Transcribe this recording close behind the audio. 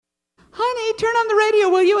Honey, turn on the radio,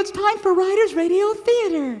 will you? It's time for Riders Radio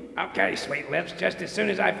Theater. Okay, Sweet Lips, just as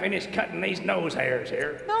soon as I finish cutting these nose hairs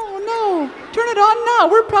here. No. Turn it on now.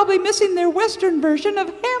 We're probably missing their Western version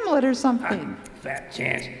of Hamlet or something. Fat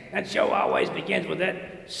chance. That show always begins with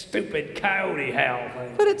that stupid coyote howl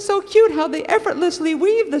thing. But it's so cute how they effortlessly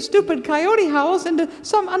weave the stupid coyote howls into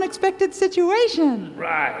some unexpected situation.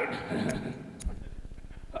 Right.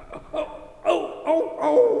 Oh. Ow, ow,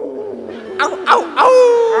 ow! Ow, ow,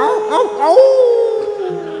 ow!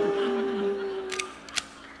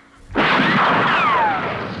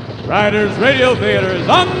 Riders Radio Theater is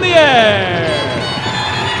on the air!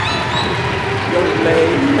 Yo,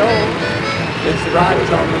 it's the Riders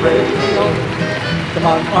on the radio. Come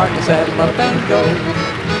on, partner, saddle up and go.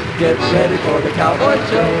 Get ready for the cowboy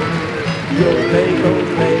show. Yo, yay.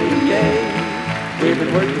 We've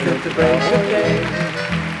been working since the break of day.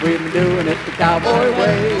 We've been doing it the cowboy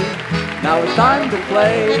way. Now it's time to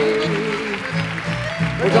play.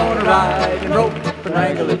 We're gonna ride and rope and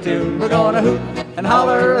wrangle a tune. We're gonna hoot and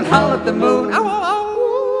holler at the moon. Ow, ow, ow.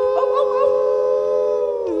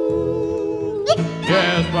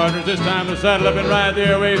 Yes, partners, it's time to saddle up and ride the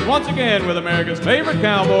airwaves once again with America's favorite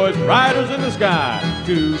cowboys, Riders in the Sky.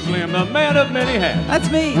 Too Slim, the man of many hats. That's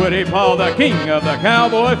me. Woody Paul, the king of the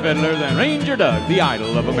cowboy fiddlers, and Ranger Doug, the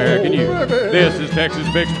idol of American youth. This is Texas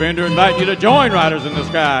Big Spender inviting you to join Riders in the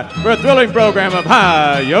Sky for a thrilling program of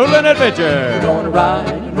high yodeling adventure. We're gonna ride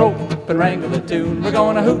and rope and wrangle a tune. We're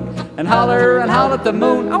gonna hoot and holler at the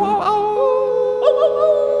moon. Ow, ow, ow.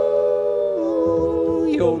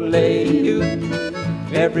 Yodelay-doo.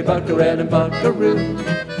 Every buckaroo and buckaroo,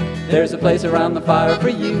 there's a place around the fire for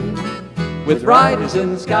you, with riders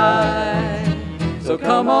in the sky. So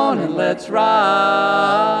come on and let's ride.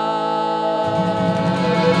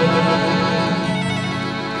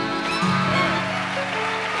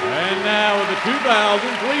 And now with the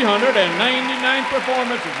 2,399th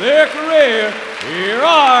performance of their career, here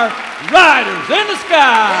are Riders in the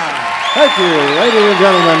Sky. Thank you, ladies and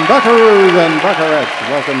gentlemen, buckaroos and buckarettes.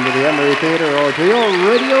 Welcome to the Emery Theater or to your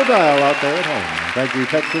radio dial out there at home. Thank you,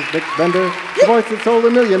 Texas Big Spender, the voice that sold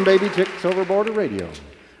 1 million baby chicks over border radio.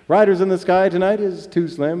 Riders in the Sky tonight is Too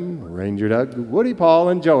Slim, Ranger Doug, Woody Paul,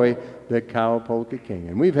 and Joey, the Cow Polka King.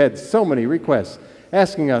 And we've had so many requests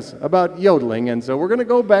asking us about yodeling, and so we're going to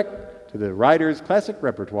go back to the Riders' classic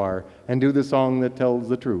repertoire and do the song that tells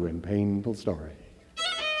the true and painful story.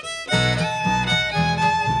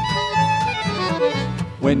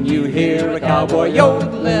 When you hear a cowboy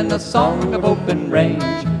yodeling a song of open range,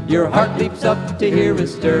 your heart leaps up to hear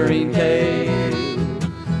his stirring tale.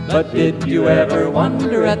 But did you ever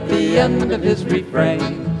wonder at the end of his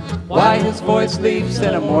refrain why his voice leaps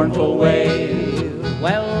in a mournful wail?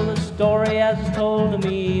 Well, the story as it's told to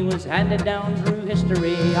me was handed down through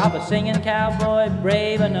history of a singing cowboy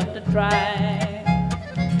brave enough to try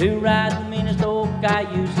to ride the meanest old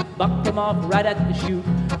cayuse, bucked him off right at the chute,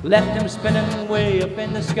 left him spinning way up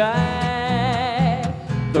in the sky.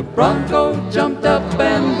 The bronco jumped up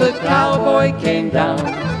and the cowboy came down.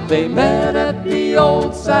 They met at the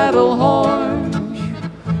old saddle horn.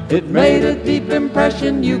 It made a deep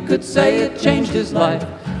impression, you could say it changed his life,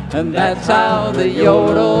 and that's how the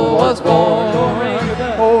yodel was born.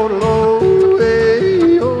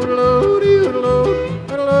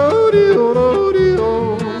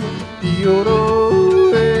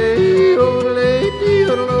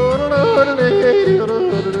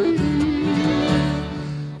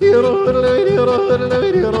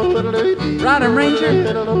 Ride him, Ranger.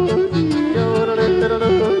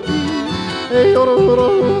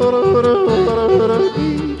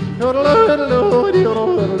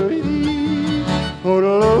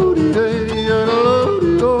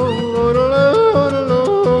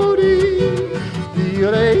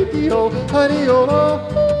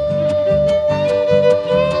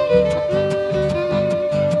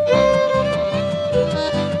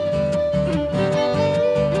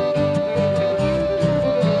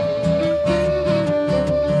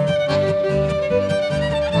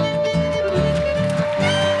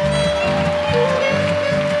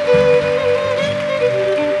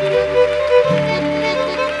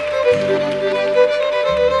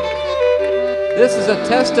 This is a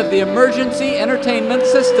test of the emergency entertainment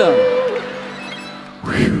system.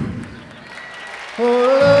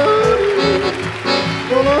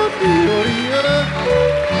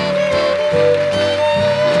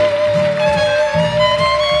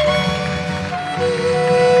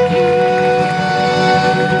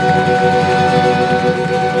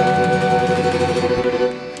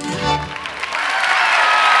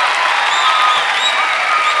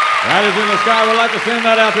 Riders in the Sky I would like to send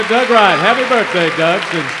that out to Doug Wright. Happy birthday, Doug.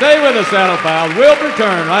 And stay with us, Saddle Pals. We'll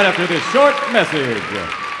return right after this short message.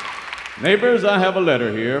 Neighbors, I have a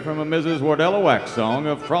letter here from a Mrs. Wardella Waxsong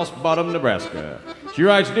of Frost Bottom, Nebraska. She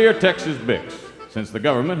writes, Dear Texas Bix, since the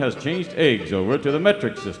government has changed eggs over to the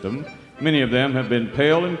metric system, many of them have been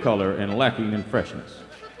pale in color and lacking in freshness.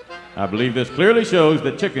 I believe this clearly shows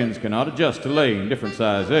that chickens cannot adjust to laying different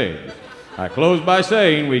size eggs. I close by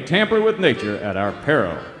saying we tamper with nature at our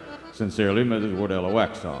peril. Sincerely, Mrs. Wardella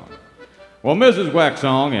Waxsong. Well, Mrs.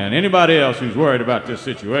 Waxsong and anybody else who's worried about this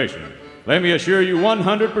situation, let me assure you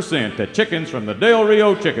 100% that chickens from the Del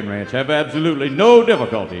Rio Chicken Ranch have absolutely no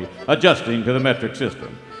difficulty adjusting to the metric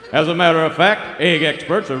system. As a matter of fact, egg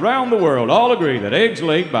experts around the world all agree that eggs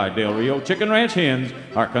laid by Del Rio Chicken Ranch hens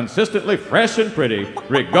are consistently fresh and pretty,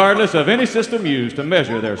 regardless of any system used to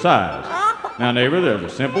measure their size. Now, neighbor, there's a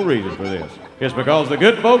simple reason for this. It's because the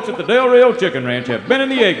good folks at the Del Rio Chicken Ranch have been in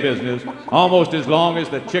the egg business almost as long as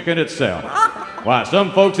the chicken itself. Why,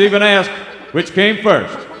 some folks even ask, which came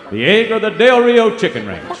first, the egg or the Del Rio Chicken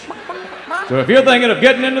Ranch? So if you're thinking of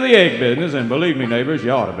getting into the egg business, and believe me, neighbors,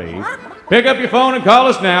 you ought to be, pick up your phone and call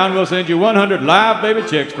us now, and we'll send you 100 live baby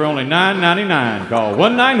chicks for only $9.99. Call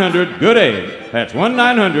 1-900-GOOD-EGG. That's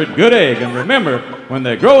 1-900-GOOD-EGG. And remember, when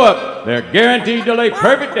they grow up, they're guaranteed to lay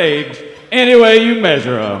perfect eggs any way you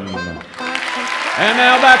measure them. And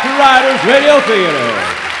now back to Riders Radio Theater.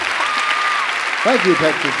 Thank you,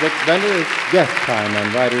 Texas Bix Bender. It's guest time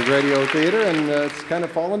on Riders Radio Theater, and it's kind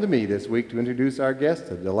of fallen to me this week to introduce our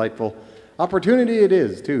guest. A delightful opportunity it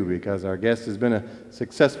is, too, because our guest has been a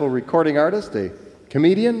successful recording artist, a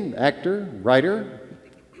comedian, actor, writer.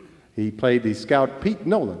 He played the scout Pete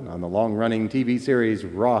Nolan on the long-running TV series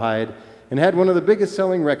Rawhide and had one of the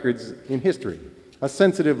biggest-selling records in history, a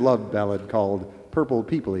sensitive love ballad called Purple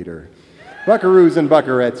People Eater. Buckaroos and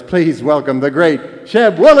Buckarettes, please welcome the great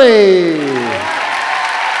Sheb Wooley.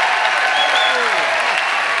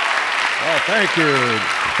 Oh, thank you.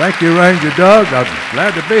 Thank you, Ranger Doug. I'm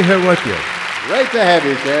glad to be here with you. Great to have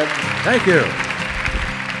you, Sheb. Thank you.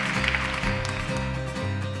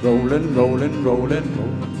 Rolling, rolling, rolling,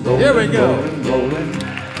 rolling. Here we go. Rolling, rolling.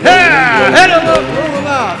 Yeah! Hit 'em up, roll 'em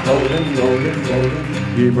out. Rolling, rolling, rolling.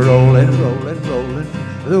 Keep rolling, rolling, rolling.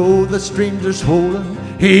 Though the streams are swollen,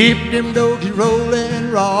 keep them doggies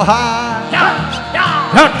rolling rawhide.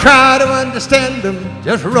 Don't try to understand them,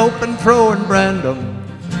 just rope and throw and brand them.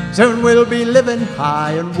 Soon we'll be living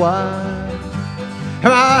high and wide.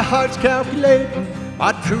 My heart's calculating,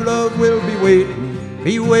 my true love will be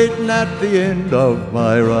waiting at the end of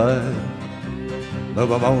my ride.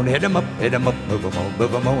 Move 'em on, hit 'em up, move 'em on,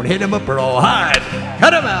 move 'em on, hit 'em up rawhide.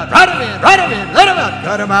 Cut 'em out, ride 'em in, ride 'em in, let 'em out,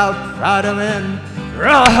 cut 'em out, ride 'em in,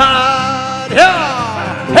 rawhide.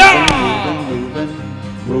 Yeah, yeah. Moving,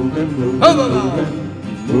 moving, moving,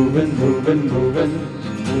 moving, moving, moving,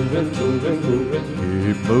 moving, moving, moving.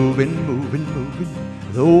 Keep moving, moving, moving.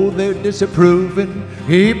 Though they're disapproving,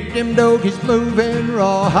 keep them doggies moving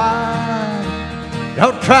rawhide.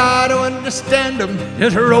 Don't try to understand them,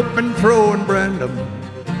 just rope and throw and brand them.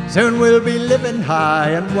 Soon we'll be living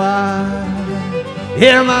high and wide.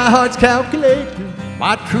 Here my heart's calculating,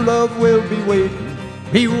 my true love will be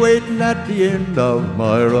waiting at the end of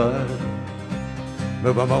my ride.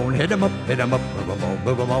 Move 'em on, hit 'em up, move 'em on,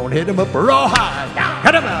 move 'em on, hit 'em up rawhide.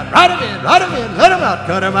 Cut 'em out, ride 'em in, ride 'em in, let 'em out,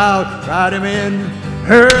 cut 'em out, ride 'em in,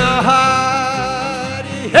 rawhide.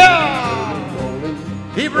 Yeah!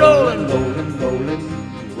 Keep rolling, rolling, rolling,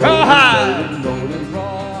 rawhide, rolling,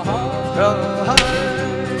 rawhide.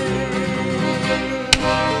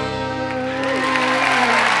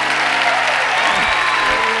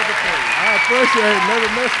 I appreciate it. Never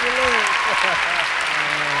missed the lyrics.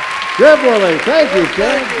 Sheb Wooley, thank you,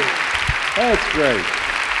 Sheb. That's great.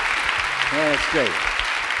 That's great.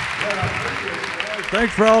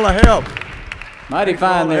 Thanks for all the help. Mighty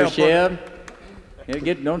fine there, Help on-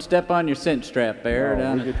 Sheb. Don't step on your cinch strap there.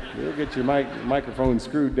 We'll get your microphone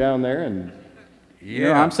screwed down there, and You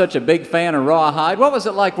know, I'm such a big fan of Rawhide. What was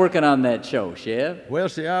it like working on that show, Sheb? Well,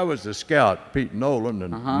 see, I was the scout, Pete Nolan,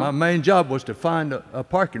 and my main job was to find a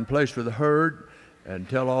parking place for the herd and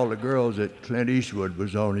tell all the girls that Clint Eastwood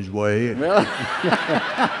was on his way. Well,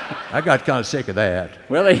 I got kind of sick of that.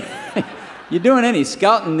 Well, you doing any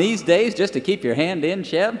scouting these days just to keep your hand in,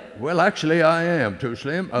 Sheb? Well, actually, I am, too,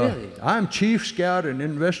 Slim. Really? I'm chief scout and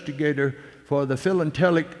investigator for the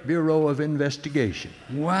Philatelic Bureau of Investigation.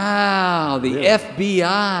 Wow, the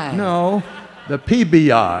FBI. No, the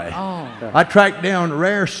PBI. Oh. I track down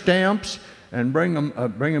rare stamps and bring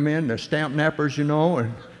them in, the stamp nappers, you know,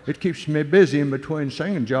 and it keeps me busy in between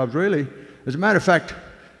singing jobs, really. As a matter of fact,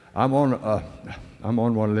 I'm on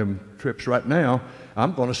one of them trips right now,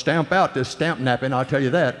 I'm going to stamp out this stamp napping, I'll tell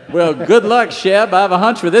you that. Well, good luck, Sheb. I have a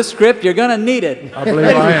hunch for this script, you're going to need it. I believe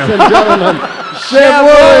I am. Ladies and gentlemen, Sheb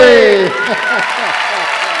Woolley.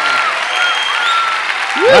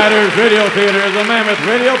 Riders Radio Theater is a Mammoth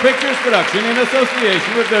Radio Pictures production in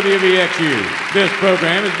association with WVXU. This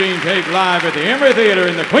program is being taped live at the Emory Theater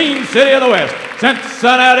in the Queen City of the West,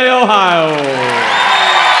 Cincinnati, Ohio.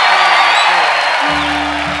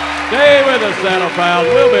 Stay with us, Saddle Pals.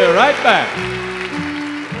 We'll be right back.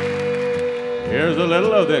 Here's a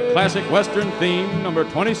little of the classic Western theme, number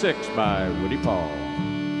 26 by Woody Paul.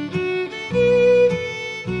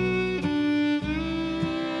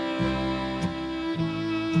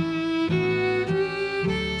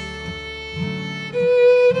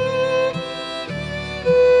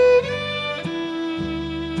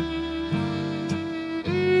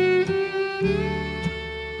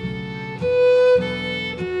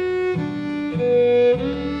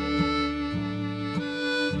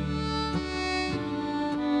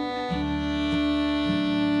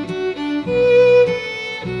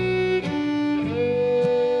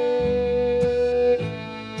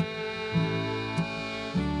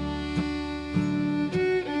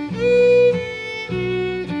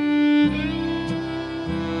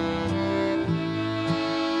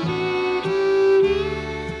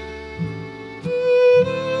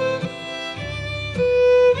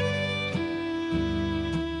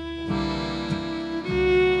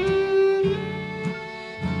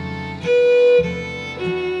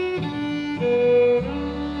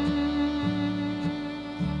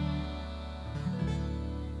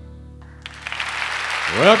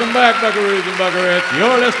 Welcome back, buckaroos and buckarettes.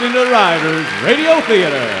 You're listening to Riders Radio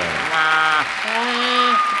Theater.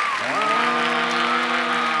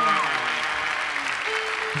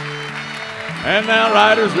 And now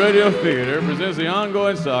Riders Radio Theater presents the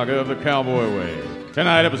ongoing saga of the Cowboy Way.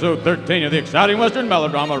 Tonight, episode 13 of the exciting Western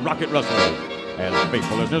melodrama, Rocket Rustlers. As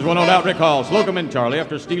faithful listeners will no doubt recall, Slocum and Charlie,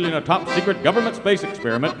 after stealing a top-secret government space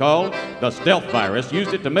experiment called the Stealth Virus,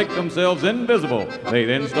 used it to make themselves invisible. They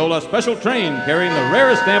then stole a special train carrying the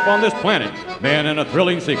rarest stamp on this planet. Then, in a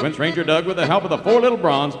thrilling sequence, Ranger Doug, with the help of the four little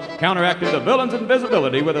bronze, counteracted the villain's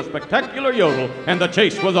invisibility with a spectacular yodel, and the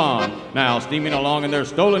chase was on. Now, steaming along in their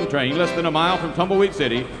stolen train less than a mile from Tumbleweed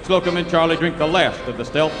City, Slocum and Charlie drink the last of the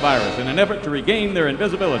Stealth Virus in an effort to regain their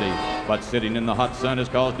invisibility. But sitting in the hot sun has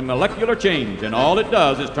caused a molecular change, and all it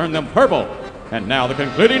does is turn them purple. And now the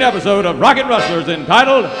concluding episode of Rocket Rustlers,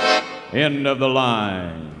 entitled End of the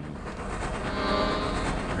Line.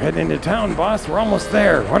 We're heading into town, boss. We're almost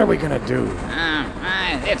there. What are we gonna do?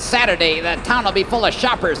 It's Saturday. The town will be full of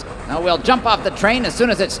shoppers. We'll jump off the train as soon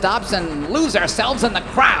as it stops and lose ourselves in the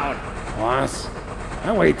crowd. Boss,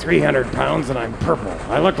 I weigh 300 pounds and I'm purple.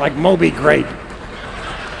 I look like Moby Grape.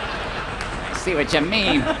 I see what you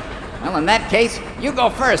mean. Well, in that case, you go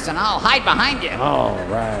first and I'll hide behind you. All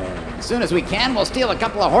right. As soon as we can, we'll steal a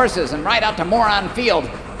couple of horses and ride out to Moron Field.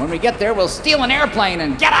 When we get there, we'll steal an airplane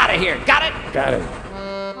and get out of here. Got it? Got it.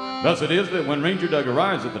 Thus it is that when Ranger Doug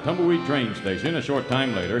arrives at the Tumbleweed train station a short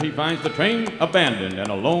time later, he finds the train abandoned and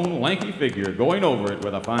a lone, lanky figure going over it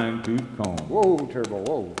with a fine-tooth comb. Whoa, Turbo,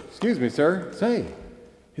 whoa. Excuse me, sir. Say,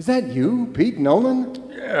 is that you, Pete Nolan?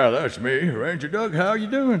 Yeah, that's me. Ranger Doug, how you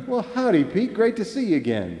doing? Well, howdy, Pete. Great to see you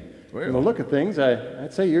again. Well, From the look of things,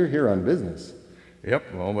 I'd say you're here on business.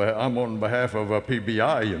 Yep, well, I'm on behalf of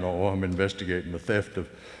PBI, you know. I'm investigating the theft of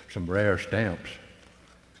some rare stamps.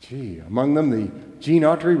 Gee, among them the Gene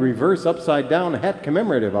Autry reverse upside-down hat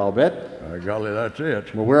commemorative, I'll bet. Golly, that's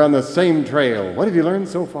it. Well, we're on the same trail. What have you learned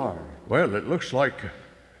so far? Well, it looks like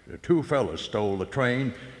the two fellas stole the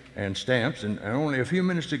train and stamps, and only a few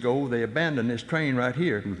minutes ago they abandoned this train right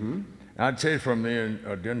here. Mm-hmm. I'd say from the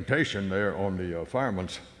indentation there on the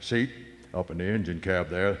fireman's seat up in the engine cab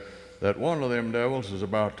there, that one of them devils is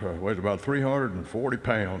weighs about 340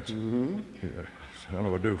 pounds. Mm-hmm. Yeah, son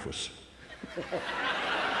of a doofus.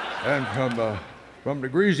 And from the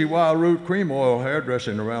greasy wild root cream oil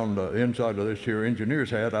hairdressing around the inside of this here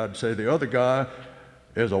engineer's hat, I'd say the other guy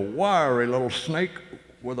is a wiry little snake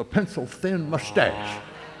with a pencil-thin mustache.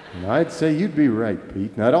 And I'd say you'd be right,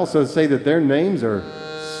 Pete. And I'd also say that their names are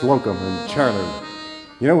Slocum and Charlie.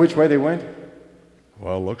 You know which way they went?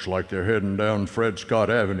 Well, looks like they're heading down Fred Scott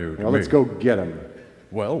Avenue to Well, me. let's go get them.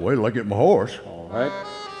 Well, wait till I get my horse. All right.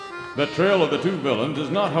 The trail of the two villains is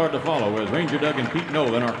not hard to follow, as Ranger Doug and Pete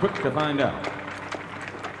Nolan are quick to find out.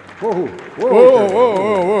 Whoa,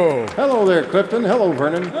 Whoa. Hello there, Clifton. Hello,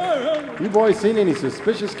 Vernon. You boys seen any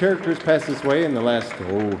suspicious characters pass this way in the last,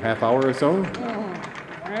 half hour or so?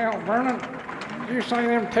 Well, Vernon, Did you say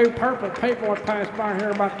them two purple people that passed by here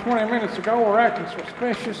about 20 minutes ago were acting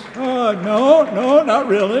suspicious? No, not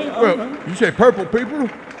really. Well, you say purple people?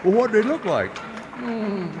 Well, what do they look like?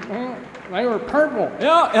 Well, they were purple.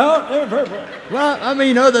 Yeah, they're purple. Well, I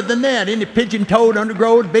mean, other than that, any pigeon-toed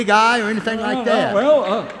undergrowth, big eye, or anything like that?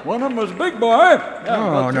 One of them was a big boy.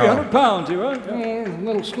 About 300 pounds, he was. A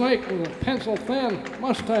little snake with a pencil-thin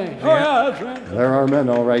mustache. Oh, yeah, that's right. There are men,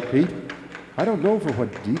 all right, Pete. I don't know for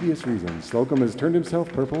what devious reason Slocum has turned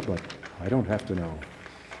himself purple, but I don't have to know.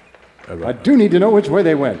 I do need to know which way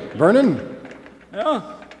they went. Vernon? Yeah?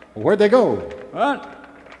 Where'd they go? What?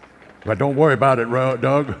 But don't worry about it,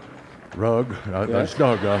 Doug. That's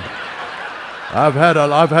Doug. I've had a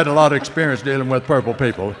lot of experience dealing with purple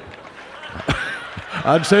people.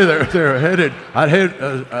 I'd say they're headed.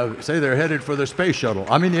 I'd say they're headed for the space shuttle.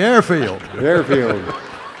 I mean the airfield. The airfield.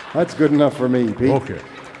 That's good enough for me, Pete. Okay.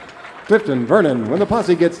 Clifton, Vernon, when the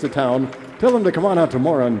posse gets to town, tell them to come on out to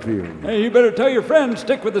Moron Field. Hey, you better tell your friend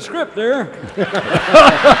stick with the script there.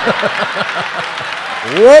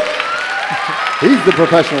 Whoop! He's the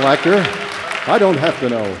professional actor. I don't have to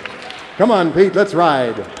know. Come on, Pete, let's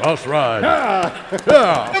ride. Let's ride.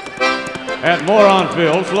 At Moron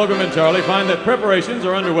Field, Slocum and Charlie find that preparations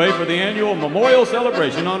are underway for the annual memorial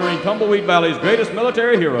celebration honoring Tumbleweed Valley's greatest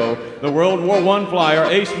military hero, the World War I flyer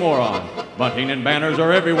Ace Moron. Bunting and banners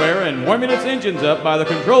are everywhere, and warming its engines up by the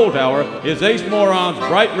control tower is Ace Moron's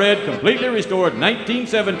bright red, completely restored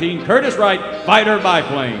 1917 Curtiss Wright fighter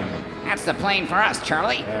biplane. That's the plane for us,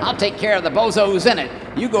 Charlie. I'll take care of the bozos in it.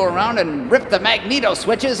 You go around and rip the magneto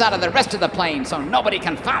switches out of the rest of the plane so nobody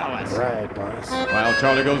can follow us. Right, boss. While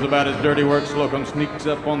Charlie goes about his dirty work, Slocum sneaks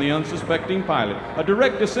up on the unsuspecting pilot, a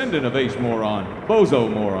direct descendant of Ace Moron, Bozo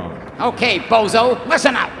Moron. Okay, bozo,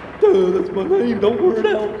 listen up. That's my name. Don't wear it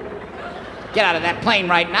out. Get out of that plane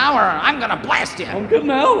right now or I'm gonna blast you. I'm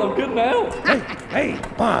getting out. Hey,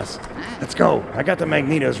 boss, let's go. I got the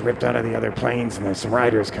magnetos ripped out of the other planes, and there's some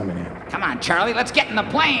riders coming in. Come on, Charlie, let's get in the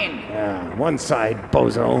plane. Yeah, one side,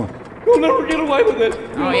 bozo. You'll never get away with this.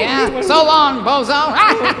 Oh, yeah? So long, bozo.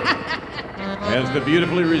 As the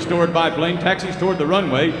beautifully restored biplane taxis toward the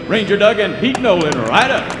runway, Ranger Doug and Pete Nolan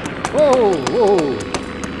ride up. Whoa.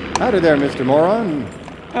 Howdy there, Mr. Moron.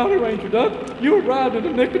 Howdy, Ranger Doug. You arrived in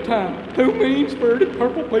the nick of time. Two mean-spirited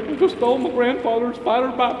purple people just stole my grandfather's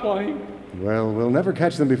fighter biplane. Well, we'll never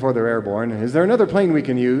catch them before they're airborne. Is there another plane we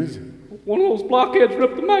can use? One of those blockheads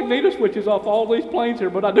ripped the magneto switches off all these planes here,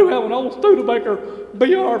 but I do have an old Studebaker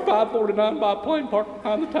BR-549 biplane parked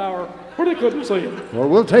behind the tower where they couldn't see it. Well,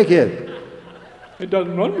 we'll take it. It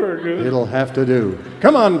doesn't run very good. It'll have to do.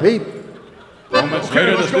 Come on, Pete. Moments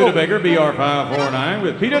later, the Studebaker BR-549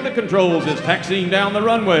 with Pete at the controls is taxiing down the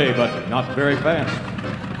runway, but not very fast.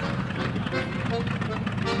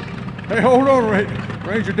 Hey, hold on,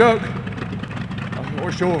 Ranger Doug. I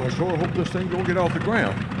sure hope this thing don't get off the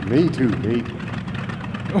ground. Me too, Pete.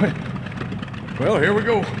 Well, here we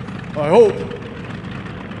go. I hope.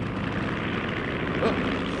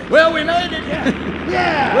 Well, we made it.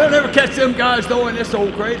 Yeah. We'll never catch them guys though in this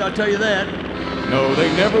old crate. I'll tell you that. No,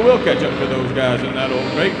 they never will catch up to those guys in that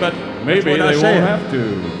old crate, but maybe they won't have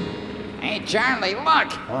to. Hey, Charlie,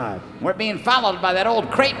 look. What? We're being followed by that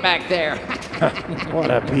old crate back there.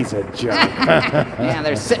 What a piece of junk. Yeah,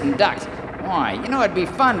 they're sitting ducks. Boy, you know it'd be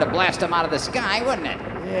fun to blast them out of the sky, wouldn't it?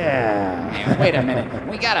 Yeah. Hey, wait a minute.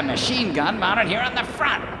 We got a machine gun mounted here on the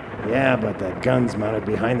front. Yeah, but the gun's mounted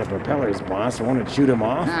behind the propellers, boss. Won't it shoot them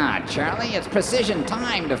off? Ah, Charlie, it's precision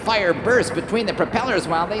time to fire bursts between the propellers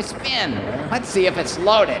while they spin. Let's see if it's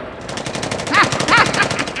loaded.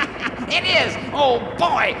 It is! Oh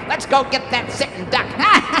boy! Let's go get that sitting duck.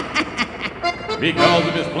 Because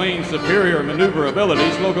of his plane's superior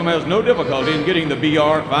maneuverability, Slocum has no difficulty in getting the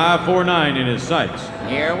BR-549 in his sights.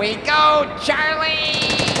 Here we go, Charlie!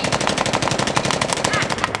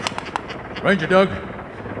 Ranger Doug,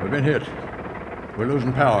 we've been hit. We're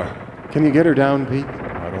losing power. Can you get her down, Pete?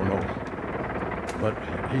 I don't know. But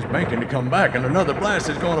he's banking to come back, and another blast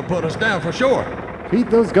is going to put us down for sure. Pete,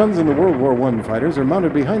 those guns in the World War I fighters are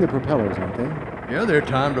mounted behind the propellers, aren't they? Yeah, they're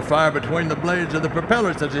timed to fire between the blades of the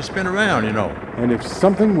propellers as they spin around, you know. And if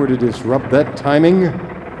something were to disrupt that timing...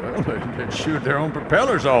 Well, they'd shoot their own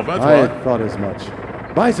propellers off, that's I why. thought as much.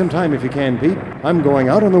 Buy some time if you can, Pete. I'm going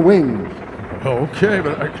out on the wing. Okay,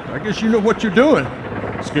 but I guess you know what you're doing.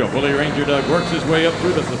 Skillfully, Ranger Doug works his way up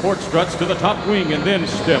through the support struts to the top wing, and then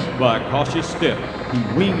step by cautious step, he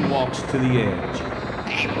wing walks to the edge.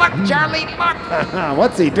 Hey, look, Charlie, look.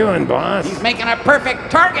 What's he doing, boss? He's making a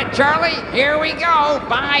perfect target, Charlie. Here we go.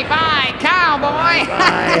 Bye-bye, cowboy.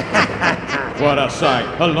 What a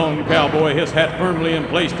sight! A lone cowboy, his hat firmly in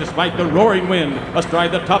place despite the roaring wind,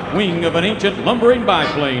 astride the top wing of an ancient lumbering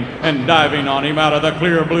biplane, and diving on him out of the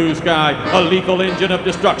clear blue sky, a lethal engine of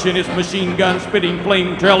destruction, his machine gun spitting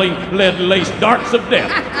flame-trailing, lead-laced darts of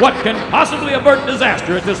death. What can possibly avert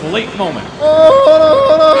disaster at this late moment?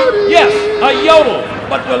 Yes, a yodel!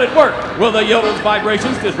 But will it work? Will the yodel's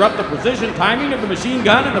vibrations disrupt the precision timing of the machine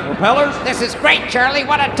gun and the propellers? This is great, Charlie.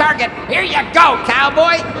 What a target. Here you go,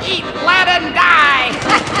 cowboy. Eat, let, and die.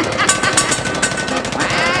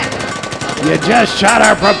 You just shot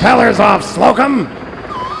our propellers off, Slocum.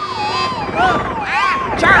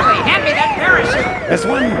 Charlie, hand me that parachute. This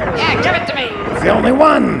one? Yeah, give it to me. It's the only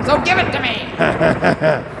one. So give it to me.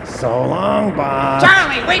 So long, boss.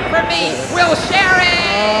 Charlie, wait for me. We'll share it.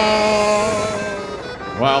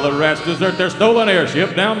 While the rats desert their stolen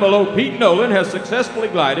airship, down below, Pete Nolan has successfully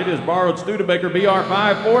glided his borrowed Studebaker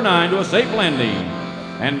BR-549 to a safe landing.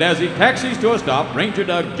 And as he taxis to a stop, Ranger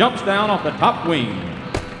Doug jumps down off the top wing.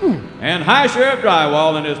 And High Sheriff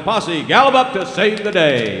Drywall and his posse gallop up to save the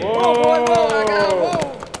day. Whoa.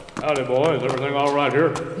 Howdy, boys. Everything all right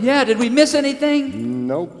here? Yeah, did we miss anything?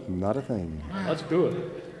 Nope, not a thing. That's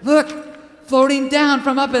good. Look, floating down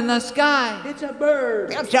from up in the sky. It's a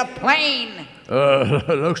bird. It's a plane.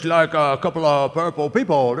 Looks like a couple of purple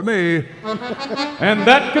people to me. And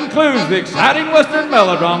that concludes the exciting Western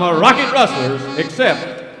melodrama, Rocket Rustlers,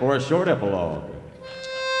 except for a short epilogue.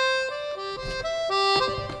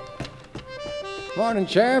 Morning,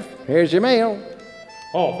 Sheriff. Here's your mail.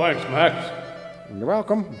 Oh, thanks, Max. You're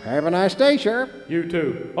welcome. Have a nice day, Sheriff. You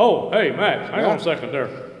too. Oh, hey, Max, hang on a second there.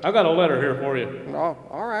 I got a letter here for you. Oh,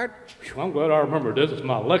 all right. I'm glad I remembered this. It's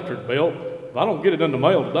my electric bill. If I don't get it in the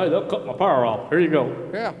mail today, they'll cut my power off. Here you go.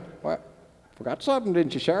 Yeah, well, forgot something,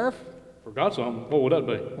 didn't you, Sheriff? Forgot something? What would that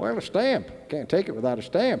be? Well, a stamp. Can't take it without a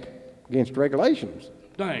stamp. Against regulations.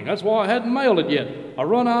 Dang, that's why I hadn't mailed it yet. I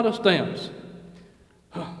run out of stamps.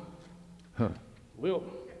 Well,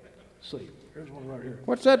 let's see. Here's one right here.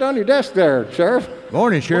 What's that on your desk there, Sheriff?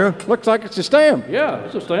 Morning, Sheriff. Looks like it's a stamp. Yeah,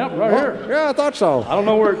 it's a stamp right here. Yeah, I thought so. I don't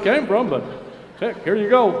know where it came from, but heck, here you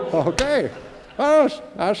go. Okay. Well,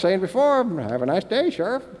 I was saying before, have a nice day,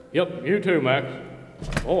 Sheriff. Yep, you too, Max.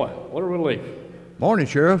 Boy, what a relief. Morning,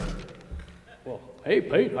 Sheriff. Well, hey,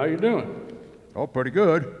 Pete, how you doing? Oh, pretty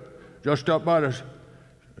good. Just stopped by to see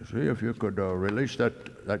if you could release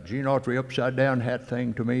that Gene Autry upside-down hat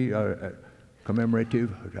thing to me,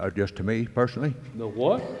 commemorative, just to me personally. The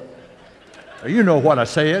what? You know what I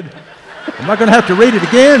said. Am I going to have to read it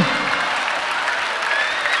again?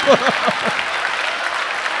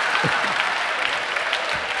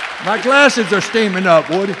 My glasses are steaming up,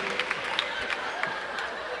 Woody.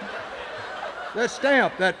 That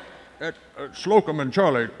stamp that Slocum and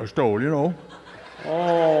Charlie stole, you know.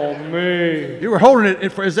 Oh, me. You were holding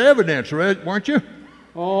it as evidence, weren't you?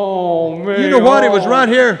 Oh, me. You know what? It was right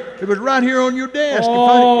here. It was right here on your desk.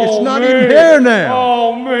 Oh, it's not me. even here now.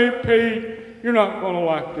 Oh, me, Pete. You're not going to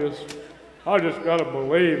like this. I just got to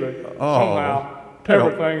believe it. Somehow,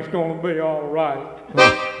 everything's going to be all right.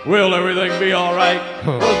 Will everything be all right?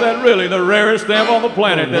 Was that really the rarest stamp on the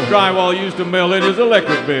planet that Drywall used to mail in his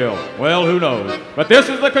electric bill? Well, who knows? But this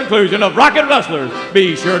is the conclusion of Rocket Rustlers.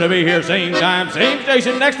 Be sure to be here same time, same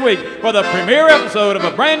station next week for the premiere episode of a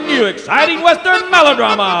brand new exciting Western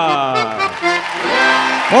melodrama.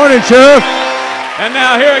 Morning, Sheriff. And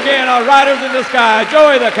now here again are Riders in the Sky,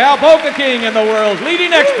 Joey the Cowpoke King and the world's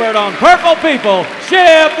leading expert on purple people,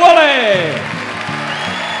 Shib Woolley.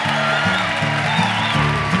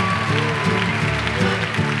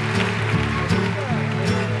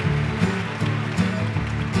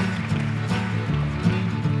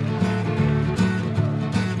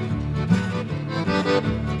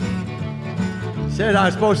 Said I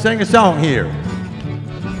was supposed to sing a song here.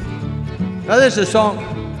 Now this is a song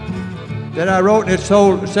that I wrote and it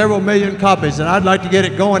sold several million copies, and I'd like to get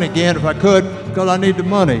it going again if I could, because I need the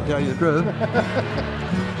money, to tell you the truth.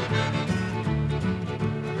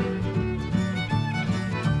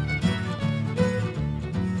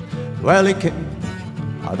 Well, he came.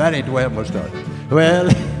 Oh, that ain't the way I'm gonna start. Well,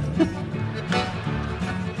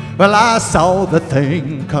 well, I saw the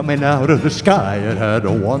thing coming out of the sky. It had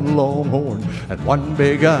a one long horn and one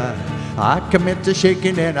big eye. I commenced to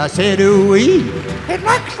shaking and I said, ooh-wee. It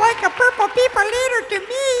looks like a purple people eater to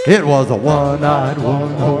me. It was a one-eyed,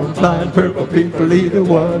 one-horn, flying purple people eater.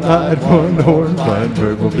 One-eyed, one-horn, flying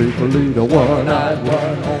purple people eater. One-eyed,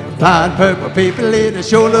 one-horn, flying purple people eater.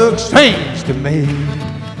 Sure looks strange to me.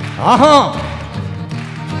 Uh-huh.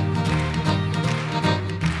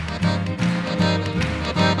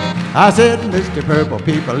 I said, Mr. Purple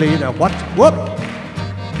People Eater, what? Whoop!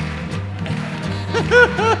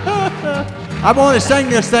 I'm going to sing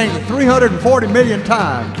this thing 340 million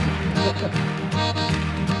times.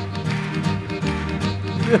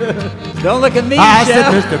 Don't look at me, I Chef.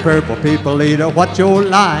 said, Mr. Purple People Eater, what's your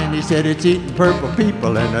line? He said, it's eating purple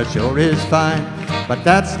people, and that sure is fine. But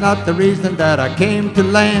that's not the reason that I came to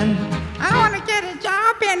land. I want to get a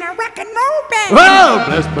job in a rock and roll band. Well,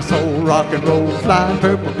 bless my soul, rock and roll, flying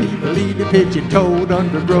purple people eater, pigeon toed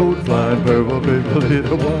under road, flying purple people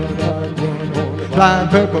eater, one-eyed, one-horned, flying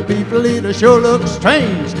purple people eater sure looks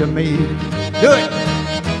strange to me. Do it.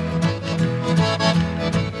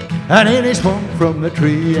 And then he swung from the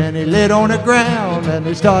tree and he lit on the ground and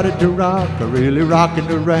he started to rock, really rocking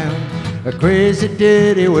around. A crazy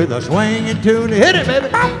ditty with a swinging tune. Hit it, baby.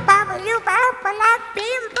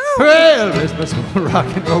 Well, it's my soul, rock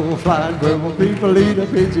and roll, flying purple people eater,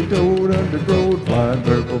 pigeon toed under road, flying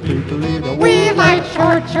purple people eater. We like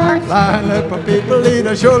short shorts. Flying purple people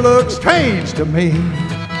eater sure looks strange to me.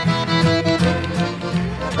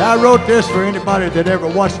 I wrote this for anybody that ever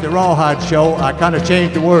watched the Rawhide Show. I kind of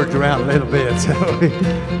changed the words around a little bit. So.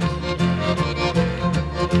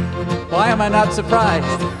 Why am I not surprised?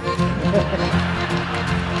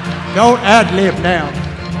 Don't ad-lib now.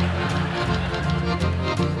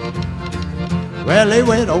 Well, he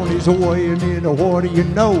went on his way, and then what do you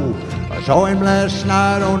know? I saw him last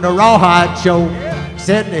night on the Rawhide Show.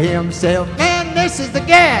 Said to himself, man, this is the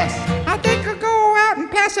gas. I think I'll go out and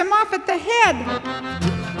pass him off at the head.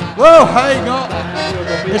 Whoa, hang on.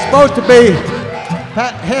 It's supposed to be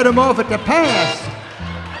head him off at the pass.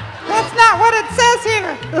 That's not what it says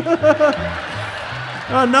here.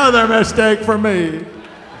 Another mistake for me.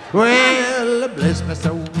 Well, bless my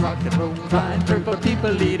soul, rock and roll, flying purple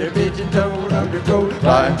people eater, pigeon toed under road,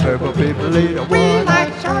 flying purple people eater. We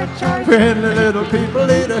like short shorts. Friendly little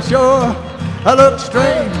people eater, sure, I look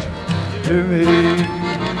strange to me.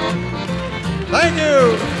 Thank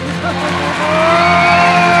you.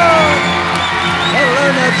 Gotta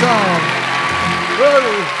learn that song.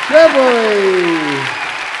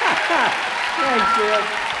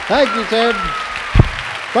 Thank you, Ted.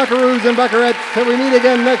 Buckaroos and buckarettes, till we meet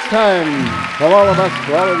again next time. From all of us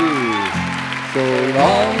to all of you. So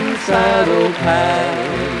long, saddle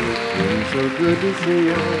pals. It's been so good to see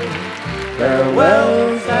you.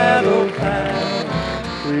 Farewell, saddle pals.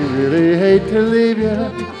 We really hate to leave you,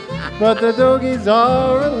 but the doggies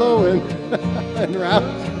are a-lowing, and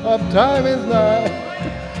round up time is nigh.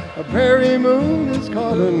 A prairie moon is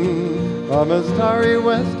calling from a starry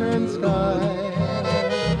western sky.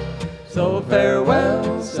 So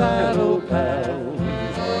farewell, saddle pals.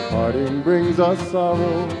 Parting brings us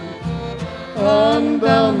sorrow. On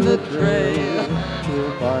down the trail,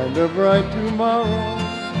 we'll find a bright tomorrow.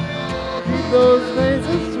 Keep those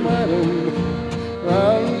faces smiling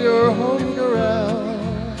round your home corral.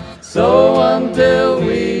 So until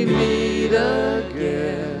we meet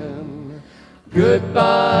again,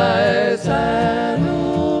 goodbye,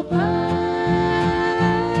 saddle pals.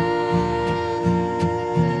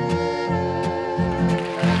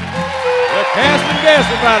 Cast and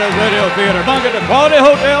guest of Riders Radio Theater, bunker at the Quality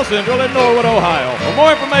Hotel Central in Norwood, Ohio. For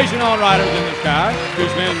more information on Riders in the Sky, to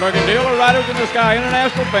Smith Mercantile or Riders in the Sky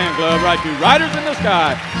International Fan Club, write to Riders in the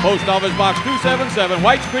Sky, Post Office Box 277,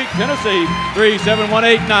 Whites Creek, Tennessee,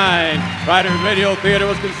 37189. Riders Radio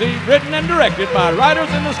Theater was conceived, written, and directed by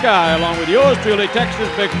Riders in the Sky, along with yours truly,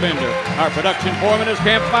 Texas Big Bender. Our production foreman is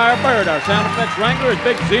Campfire Bird. Our sound effects wrangler is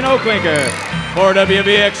Big Zeno Clinker. For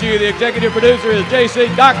WVXU, the executive producer is J.C.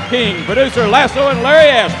 Doc King, producer Lasso and Larry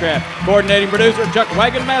Ashcraft, coordinating producer Chuck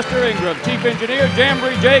Wagonmaster Ingram, chief engineer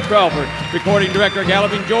Jamboree J. Crawford, recording director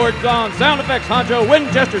Galloping George Zahn, sound effects honcho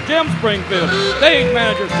Winchester Jim Springfield, stage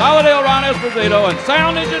manager Solidale Ron Esposito, and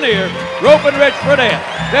sound engineer Rope and Rich Burdett.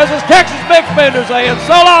 This is Texas Big Bender saying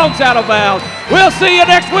so long, saddle pals. We'll see you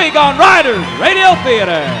next week on Riders Radio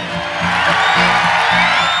Theater.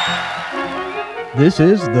 This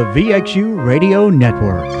is the VXU Radio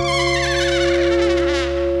Network.